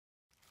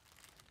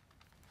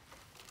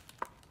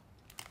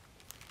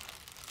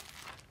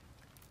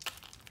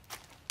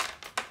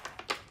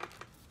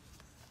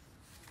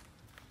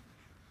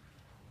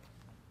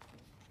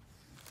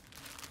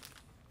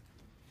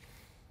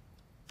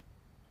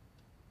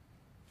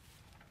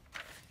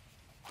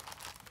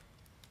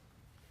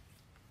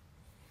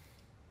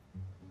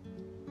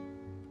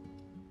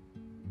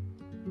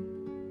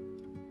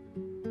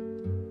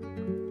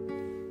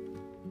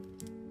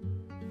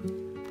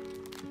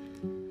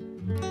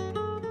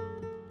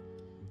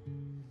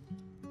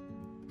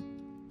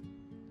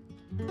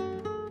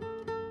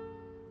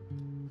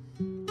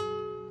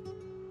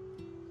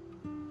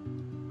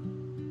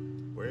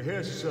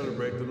here to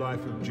celebrate the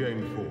life of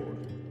Jane Ford,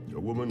 a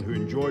woman who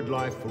enjoyed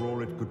life for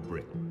all it could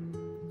bring.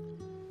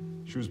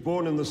 She was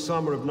born in the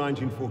summer of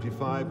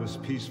 1945 as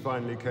peace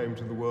finally came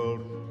to the world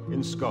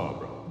in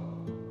Scarborough,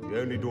 the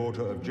only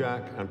daughter of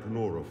Jack and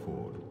Honora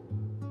Ford.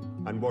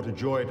 And what a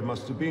joy it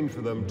must have been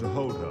for them to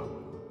hold her,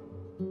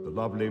 the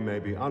lovely,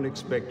 maybe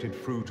unexpected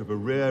fruit of a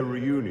rare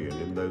reunion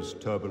in those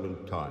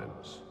turbulent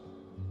times.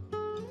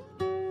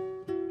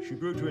 She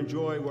grew to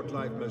enjoy what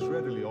life most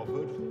readily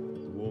offered,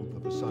 the warmth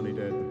of a sunny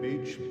day at the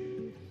beach,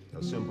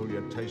 a simple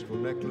yet tasteful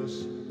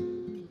necklace,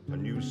 a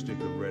new stick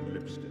of red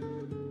lipstick.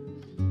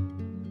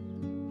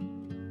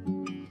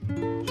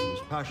 She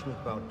was passionate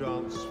about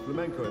dance,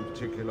 flamenco in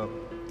particular,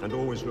 and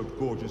always looked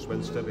gorgeous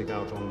when stepping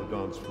out on the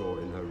dance floor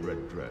in her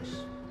red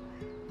dress.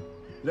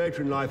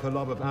 Later in life, her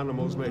love of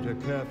animals made her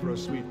care for a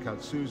sweet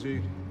cat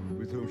Susie,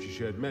 with whom she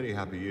shared many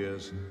happy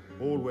years,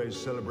 always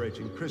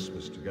celebrating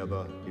Christmas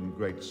together in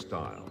great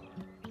style.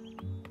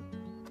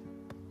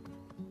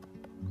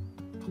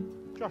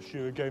 Just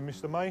you again,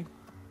 Mr. May.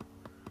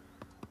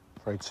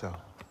 Afraid so.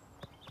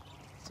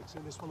 6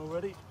 in this one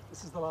already.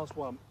 This is the last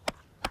one.